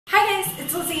Hey guys,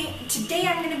 it's Lizzy. Today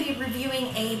I'm going to be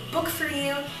reviewing a book for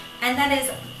you, and that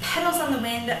is Petals on the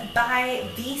Wind by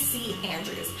V.C.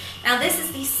 Andrews. Now this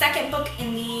is the second book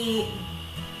in the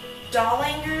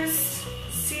Dollangers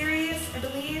series, I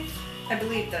believe. I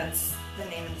believe that's the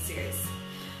name of the series.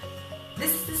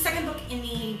 This is the second book in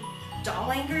the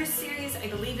Dollangers series, I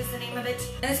believe is the name of it.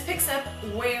 And this picks up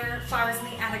where Flowers in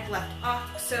the Attic left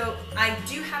off. So I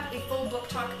do have a full book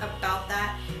talk about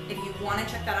that. If you want to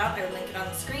check that out, I will link it on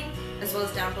the screen as well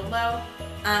as down below.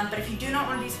 But if you do not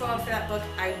want to be spoiled for that book,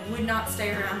 I would not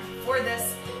stay around for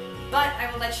this. But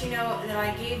I will let you know that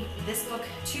I gave this book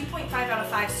 2.5 out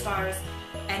of 5 stars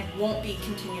and won't be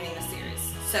continuing the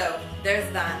series. So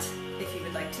there's that, if you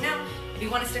would like to know. If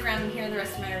you want to stick around and hear the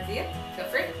rest of my review, feel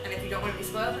free. And if you don't want to be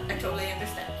spoiled, I totally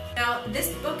understand. Now,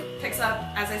 this book picks up,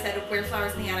 as I said, where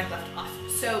Flowers in the Attic left off.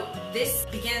 So this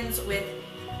begins with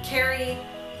Carrie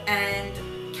and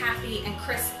Kathy and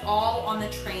Chris all on the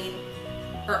train,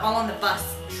 or all on the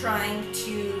bus, trying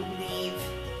to leave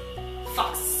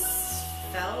Foxfield?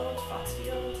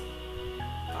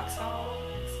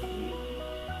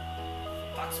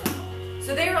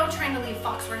 So they're all trying to leave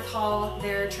Foxworth Hall.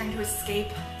 They're trying to escape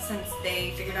since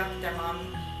they figured out that their mom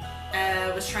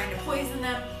was trying to poison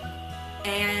them.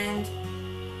 And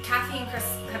Kathy and Chris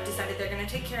have decided they're going to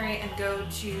take Carrie and go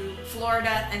to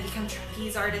Florida and become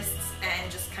trapeze artists and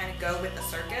just kind of go with the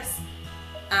circus.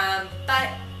 But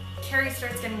Carrie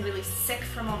starts getting really sick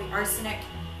from all the arsenic,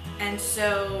 and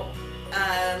so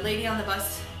a lady on the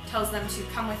bus tells them to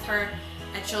come with her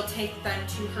and she'll take them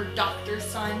to her doctor's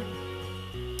son,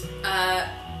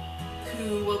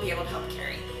 who will be able to help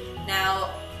Carrie. Now,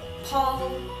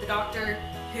 Paul, the doctor,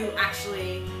 who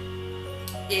actually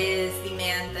is the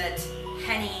man that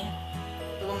Henny,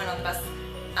 the woman on the bus,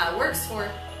 works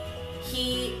for,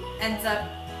 he ends up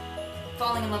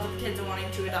falling in love with the kids and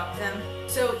wanting to adopt them.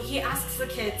 So he asks the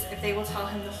kids if they will tell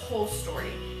him the whole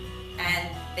story, and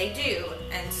they do.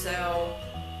 And so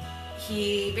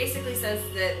he basically says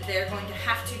that they're going to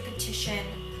have to petition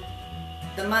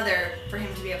the mother for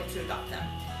him to be able to adopt them.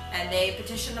 And they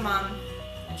petition the mom,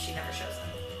 and she never shows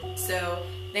them. So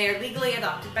they are legally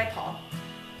adopted by Paul,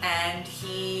 and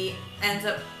he ends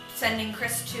up sending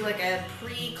Chris to like a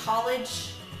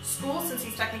pre-college school since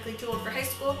he's technically too old for high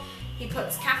school. He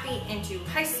puts Kathy into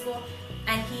high school,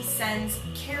 and he sends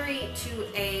Carrie to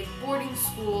a boarding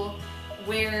school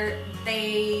where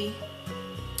they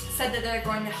said that they're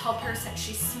going to help her since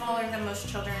she's smaller than most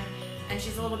children and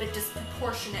she's a little bit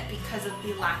disproportionate because of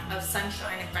the lack of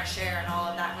sunshine and fresh air and all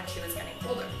of that when she was getting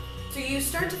older. So you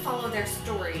start to follow their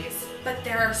stories, but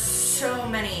there are so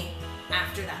many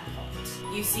after that point.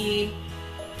 You see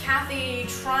Kathy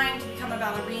trying to become a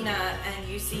ballerina, and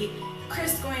you see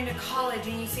Chris going to college,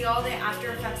 and you see all the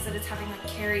after effects that it's having on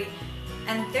Carrie.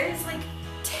 And there's like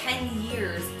 10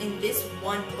 years in this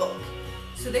one book.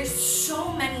 So there's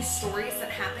so many stories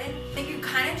that happen that you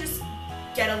kind of just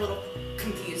get a little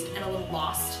confused and a little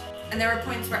lost. And there were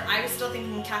points where I was still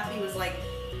thinking Kathy was like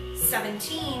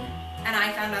 17, and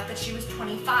I found out that she was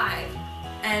 25.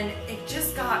 And it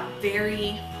just got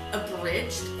very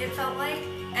abridged, it felt like.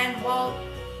 And while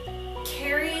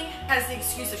Carrie has the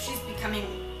excuse of she's becoming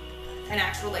an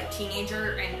actual like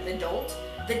teenager and an adult,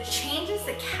 the changes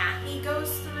that Kathy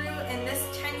goes through in this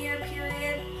 10-year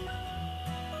period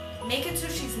make it so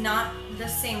she's not the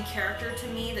same character to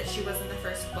me that she was in the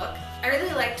first book. I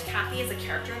really liked Kathy as a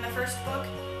character in the first book,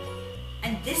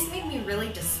 and this made me really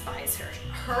despise her.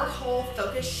 Her whole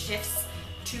focus shifts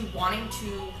to wanting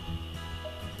to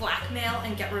blackmail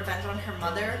and get revenge on her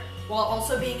mother while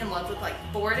also being in love with like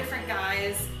 4 different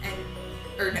guys,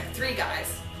 or no, 3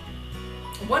 guys,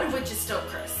 one of which is still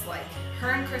Chris. Like,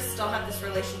 her and Chris still have this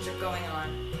relationship going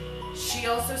on. She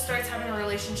also starts having a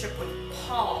relationship with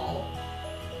Paul,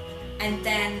 and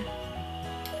then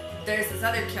there's this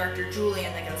other character,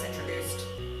 Julian, that gets introduced,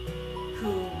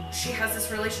 who she has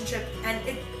this relationship, and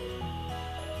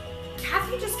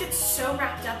Kathy just gets so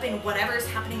wrapped up in whatever's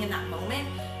happening in that moment.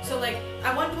 So like,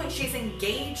 at one point she's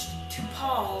engaged to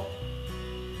Paul,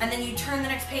 and then you turn the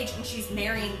next page and she's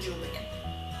marrying Julian,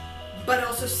 but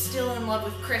also still in love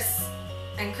with Chris,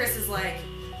 and Chris is like,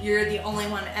 you're the only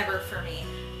one ever for me.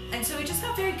 And so it just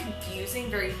got very confusing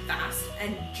very fast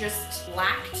and just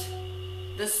lacked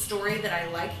the story that I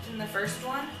liked in the first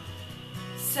one.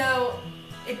 So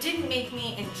it didn't make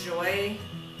me enjoy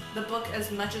the book as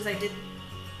much as I did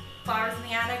Flowers in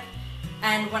the Attic.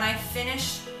 And when I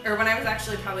finished, or when I was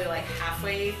actually probably like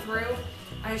halfway through,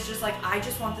 I was just like, I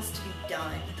just want this to be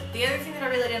done. The other thing that I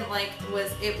really didn't like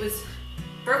was it was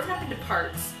broken up into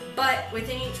parts, but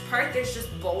within each part there's just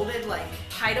bolded like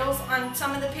titles on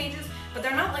some of the pages, but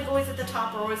they're not like always at the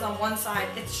top or always on one side.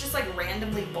 It's just like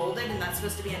randomly bolded, and that's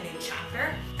supposed to be a new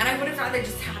chapter. And I would have rather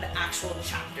just had actual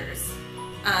chapters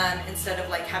instead of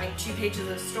like having 2 pages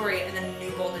of story and then a new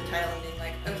bolded title and being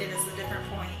like, okay, this is a different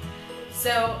point.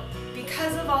 So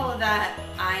because of all of that,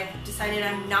 I've decided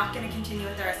I'm not going to continue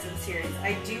with the rest of the series.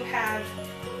 I do have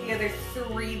the other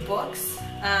 3 books,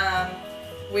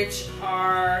 which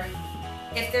are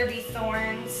If There Be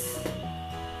Thorns,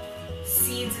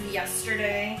 Seeds of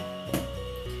Yesterday,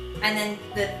 and then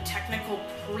the technical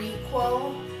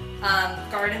prequel,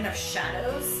 Garden of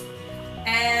Shadows.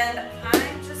 And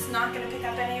I'm just not going to pick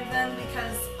up any of them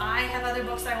because I have other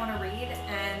books I want to read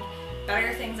and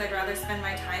better things I'd rather spend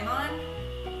my time on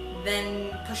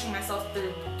than pushing myself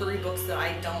through 3 books that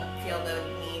I don't feel the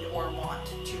need or want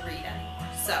to read anymore.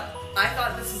 So I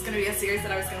thought this was going to be a series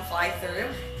that I was going to fly through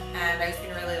and I was going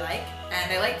to really like.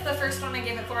 And I liked the first one. I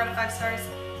gave it 4 out of 5 stars.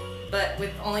 But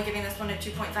with only giving this one a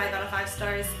 2.5 out of 5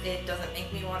 stars, it doesn't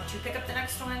make me want to pick up the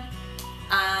next one.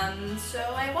 So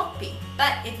I won't be.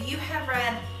 But if you have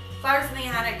read Flowers in the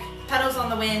Attic, Petals on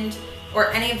the Wind,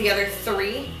 or any of the other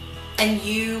 3, and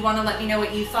you want to let me know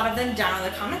what you thought of them down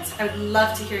in the comments, I would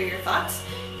love to hear your thoughts.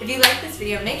 If you like this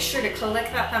video, make sure to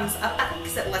click that thumbs up button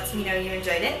because it lets me know you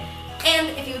enjoyed it. And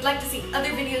if you would like to see other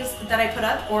videos that I put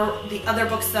up or the other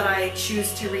books that I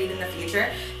choose to read in the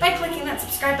future, by clicking that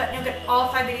subscribe button, you'll get all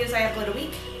 5 videos I upload a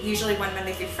week, usually one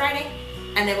Monday through Friday,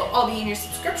 and they will all be in your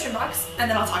subscription box, and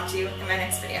then I'll talk to you in my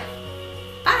next video.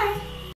 Bye!